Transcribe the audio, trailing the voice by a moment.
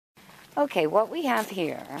Okay, what we have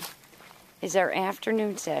here is our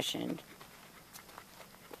afternoon session.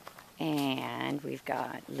 And we've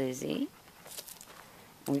got Lizzie.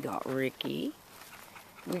 We got Ricky.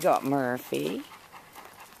 We got Murphy.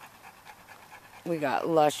 We got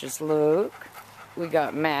Luscious Luke. We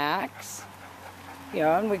got Max.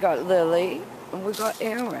 Yeah, and we got Lily. And we got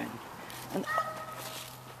Aaron.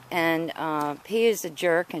 And he is a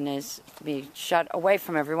jerk and is be shut away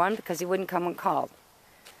from everyone because he wouldn't come when called.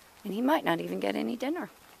 And he might not even get any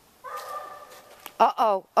dinner.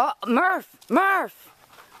 Uh-oh. Oh, Murph!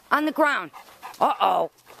 On the ground.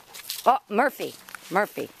 Uh-oh. Oh, Murphy,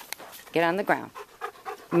 get on the ground.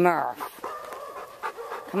 Murph.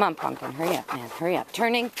 Come on, Pumpkin, hurry up, man, hurry up.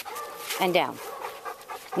 Turning and down.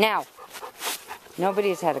 Now,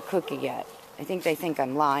 nobody's had a cookie yet. I think they think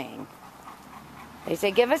I'm lying. They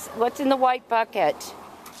say, give us what's in the white bucket.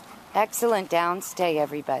 Excellent, down, stay,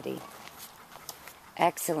 everybody.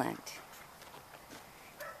 Excellent.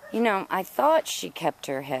 You know, I thought she kept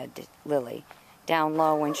her head, Lily, down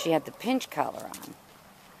low when she had the pinch collar on.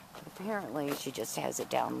 But apparently, she just has it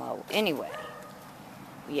down low. Anyway,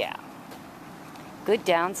 yeah. Good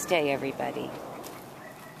down, stay, everybody.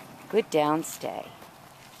 Good down, stay.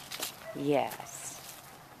 Yes.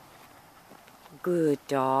 Good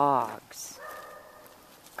dogs.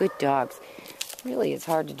 Good dogs. Really, it's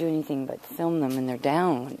hard to do anything but film them when they're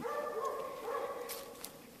down.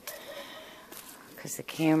 Because the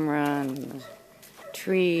camera and the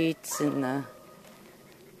treats and the...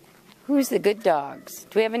 Who's the good dogs?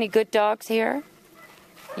 Do we have any good dogs here?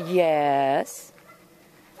 Yes.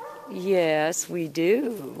 Yes, we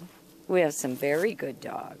do. We have some very good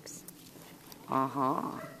dogs.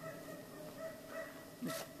 Uh-huh.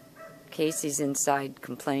 Casey's inside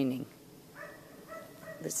complaining.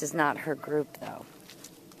 This is not her group, though.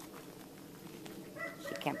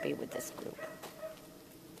 She can't be with this group.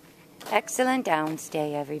 Excellent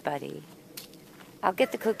downstay, everybody. I'll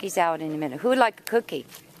get the cookies out in a minute. Who would like a cookie?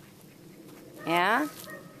 Yeah?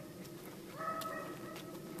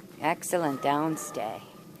 Excellent downstay.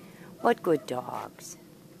 What good dogs.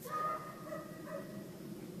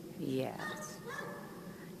 Yes.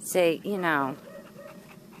 Say, you know,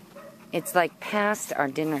 it's like past our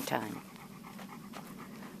dinner time.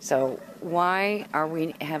 So why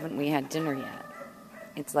haven't we had dinner yet?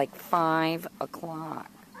 It's like 5 o'clock.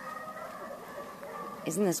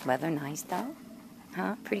 Isn't this weather nice, though?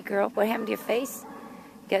 Huh, pretty girl? What happened to your face?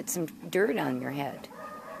 Got some dirt on your head.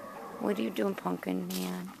 What are you doing, Pumpkin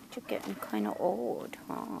Man? You're getting kind of old,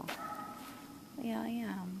 huh? Yeah, I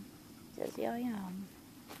am. Says, yeah, I am.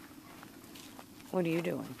 What are you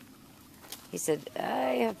doing? He said,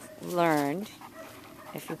 I have learned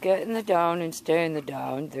if you get in the down and stay in the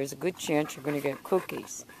down, there's a good chance you're going to get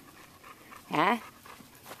cookies. Huh?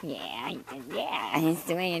 Yeah, that's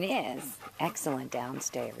the way it is. Excellent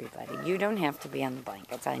downstay, everybody. You don't have to be on the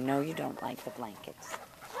blankets. I know you don't like the blankets.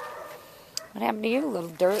 What happened to you? A little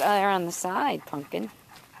dirt there on the side, Pumpkin.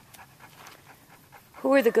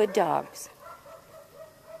 Who are the good dogs?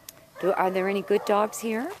 Are there any good dogs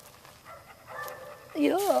here?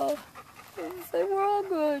 Yeah. They were all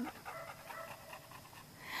good.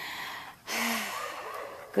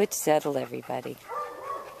 Good settle, everybody.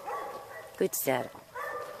 Good settle.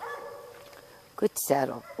 Good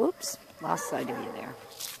settle. Whoops, lost sight of you there.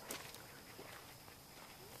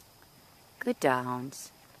 Good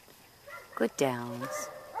downs. Good downs.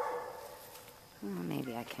 Oh,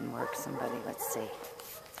 maybe I can work somebody. Let's see.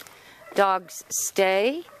 Dogs,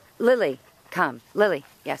 stay. Lily, come. Lily,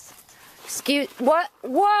 yes. Excuse, what?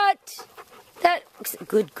 That,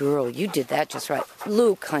 good girl, you did that just right.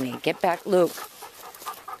 Luke, honey, get back, Luke.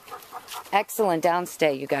 Excellent,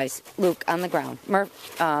 downstay, you guys. Luke, on the ground.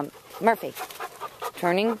 Murphy,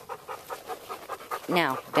 turning.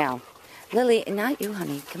 Now, down. Lily, not you,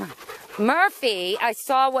 honey, come on. Murphy, I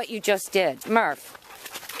saw what you just did. Murph,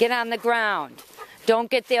 get on the ground.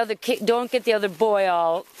 Don't get the other kid, don't get the other boy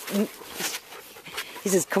all... He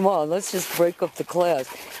says, come on, let's just break up the class.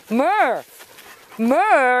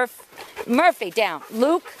 Murphy, down.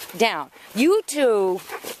 Luke, down. You two,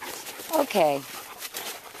 okay.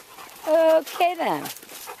 Okay then.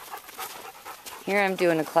 Here I'm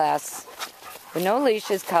doing a class with no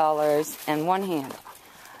leashes, collars, and one hand.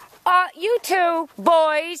 You two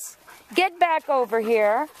boys, get back over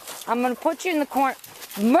here. I'm going to put you in the corner.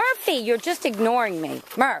 Murphy, you're just ignoring me.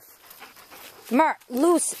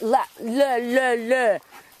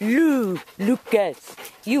 Lucas.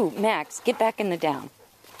 You, Max, get back in the down.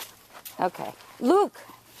 Okay. Luke,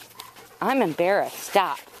 I'm embarrassed.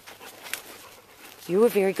 Stop. You were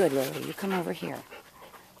very good, Lily. You come over here.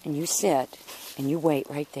 And you sit, and you wait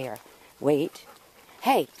right there. Wait.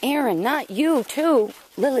 Hey, Aaron, not you, too.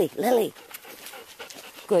 Lily, Lily.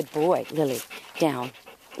 Good boy, Lily. Down.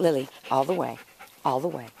 Lily, all the way. All the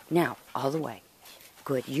way. Now, all the way.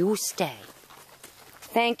 Good, you stay.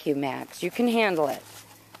 Thank you, Max. You can handle it.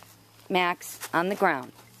 Max, on the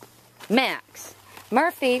ground. Max.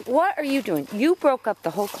 Murphy, what are you doing? You broke up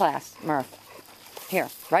the whole class, Murph. Here,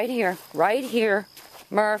 right here,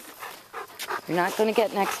 Murph. You're not going to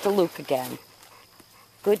get next to Luke again.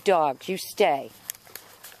 Good dogs, you stay.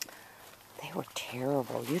 They were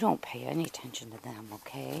terrible. You don't pay any attention to them,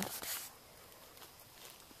 okay?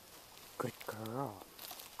 Good girl.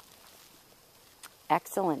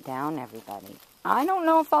 Excellent down, everybody. I don't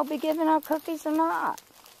know if I'll be giving out cookies or not.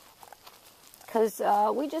 Because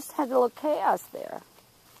we just had a little chaos there.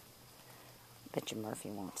 Bet you Murphy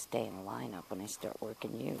won't stay in the lineup when I start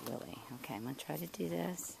working you, Lily. Okay, I'm going to try to do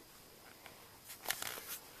this.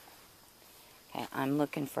 Okay, I'm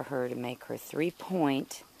looking for her to make her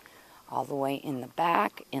 3-point all the way in the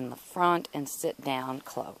back, in the front, and sit down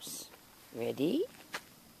close. Ready?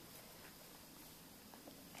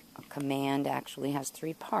 A command actually has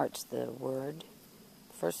 3 parts. The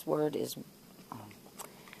first word is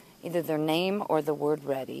either their name or the word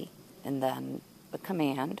ready, and then the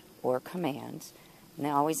command or commands, and they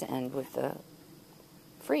always end with the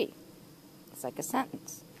free. It's like a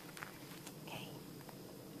sentence. Okay.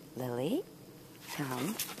 Lily,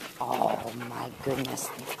 come. Oh my goodness.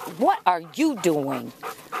 What are you doing?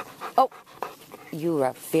 Oh, you're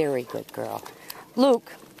a very good girl.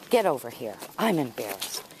 Luke, get over here. I'm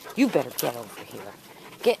embarrassed. You better get over here.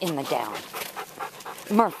 Get in the down.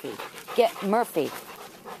 Murphy, get Murphy.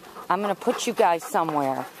 I'm going to put you guys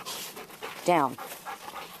somewhere. Down.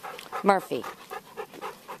 Murphy.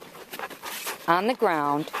 On the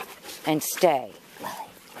ground and stay.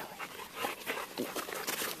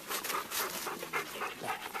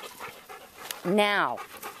 Now.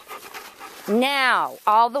 Now.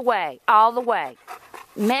 All the way. All the way.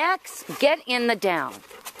 Max, get in the down.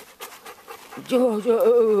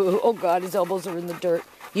 Oh, God, his elbows are in the dirt.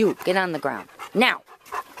 You, get on the ground. Now.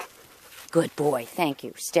 Good boy. Thank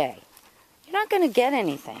you. Stay. You're not going to get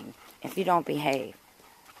anything if you don't behave.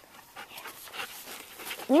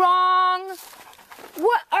 Wrong.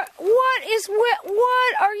 What are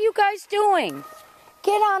you guys doing?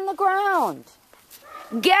 Get on the ground.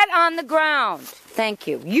 Get on the ground. Thank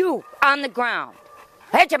you. You on the ground.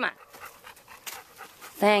 Hegemon.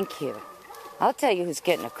 Thank you. I'll tell you who's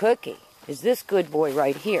getting a cookie. Is this good boy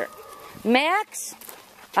right here. Max,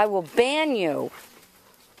 I will ban you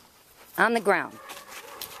on the ground.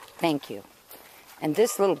 Thank you. And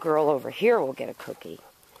this little girl over here will get a cookie.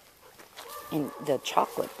 And the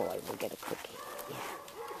chocolate boy will get a cookie. Yeah.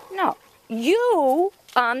 No, you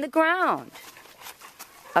on the ground.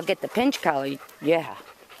 I'll get the pinch collar. Yeah.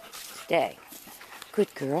 Stay.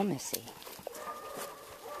 Good girl, Missy.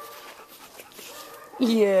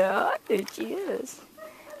 Yeah, there she is.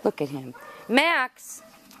 Look at him. Max,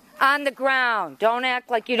 on the ground. Don't act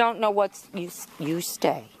like you don't know what's... You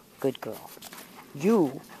stay. Good girl.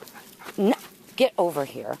 You... No, get over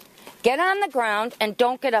here. Get on the ground and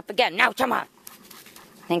don't get up again. Now, come on.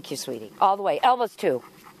 Thank you, sweetie. All the way. Elbows, too.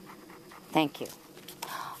 Thank you.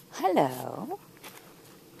 Hello.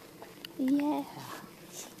 Yeah.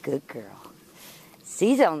 Good girl.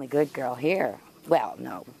 She's the only good girl here. Well,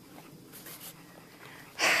 no.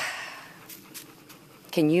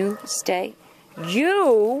 Can you stay?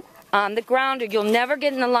 You on the ground or you'll never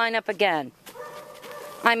get in the lineup again.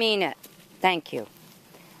 I mean it. Thank you.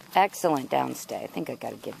 Excellent downstay. I think I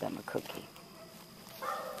got to give them a cookie.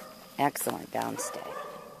 Excellent downstay.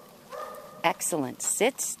 Excellent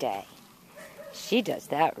sit stay. She does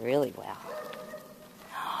that really well.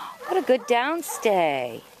 What a good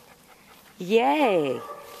downstay. Yay.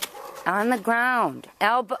 On the ground.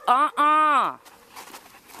 Elbow.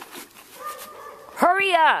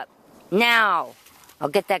 Hurry up. Now. I'll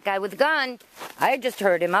get that guy with a gun. I just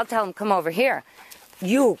heard him. I'll tell him, come over here.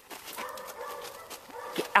 You.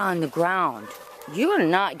 Get on the ground. You are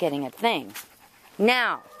not getting a thing.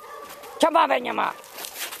 Now.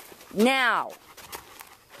 Now.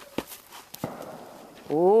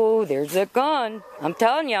 Oh, there's that gun. I'm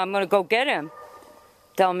telling you, I'm going to go get him.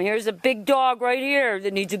 Tell him, here's a big dog right here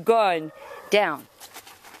that needs a gun. Down.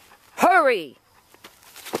 Hurry.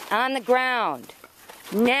 On the ground.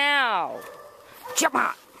 Now.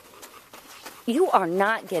 You are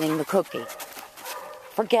not getting the cookie.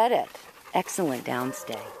 Forget it. Excellent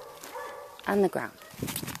downstay. On the ground.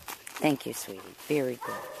 Thank you, sweetie. Very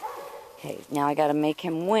good. Okay, now I got to make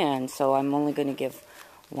him win, so I'm only going to give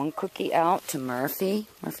one cookie out to Murphy.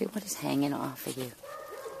 Murphy, what is hanging off of you?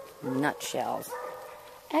 Nutshells.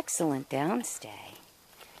 Excellent downstay.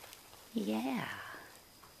 Yeah.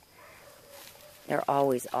 They're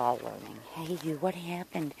always all learning. Hey, you, what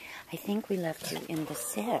happened? I think we left you in the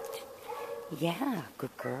sit. Yeah,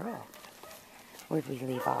 good girl. Where'd we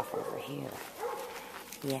leave off over here?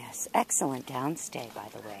 Yes, excellent downstay, by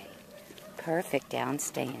the way. Perfect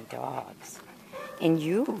downstay in dogs. And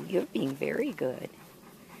you're being very good.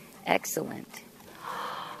 Excellent.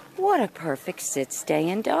 What a perfect sit stay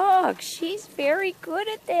in dogs. She's very good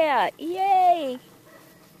at that. Yay.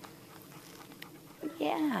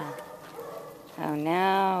 Yeah. Oh,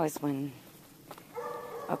 now is when...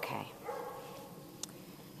 Okay.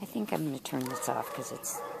 I think I'm going to turn this off because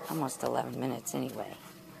it's almost 11 minutes anyway.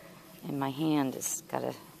 And my hand has got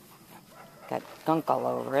gunk all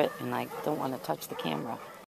over it, and I don't want to touch the camera.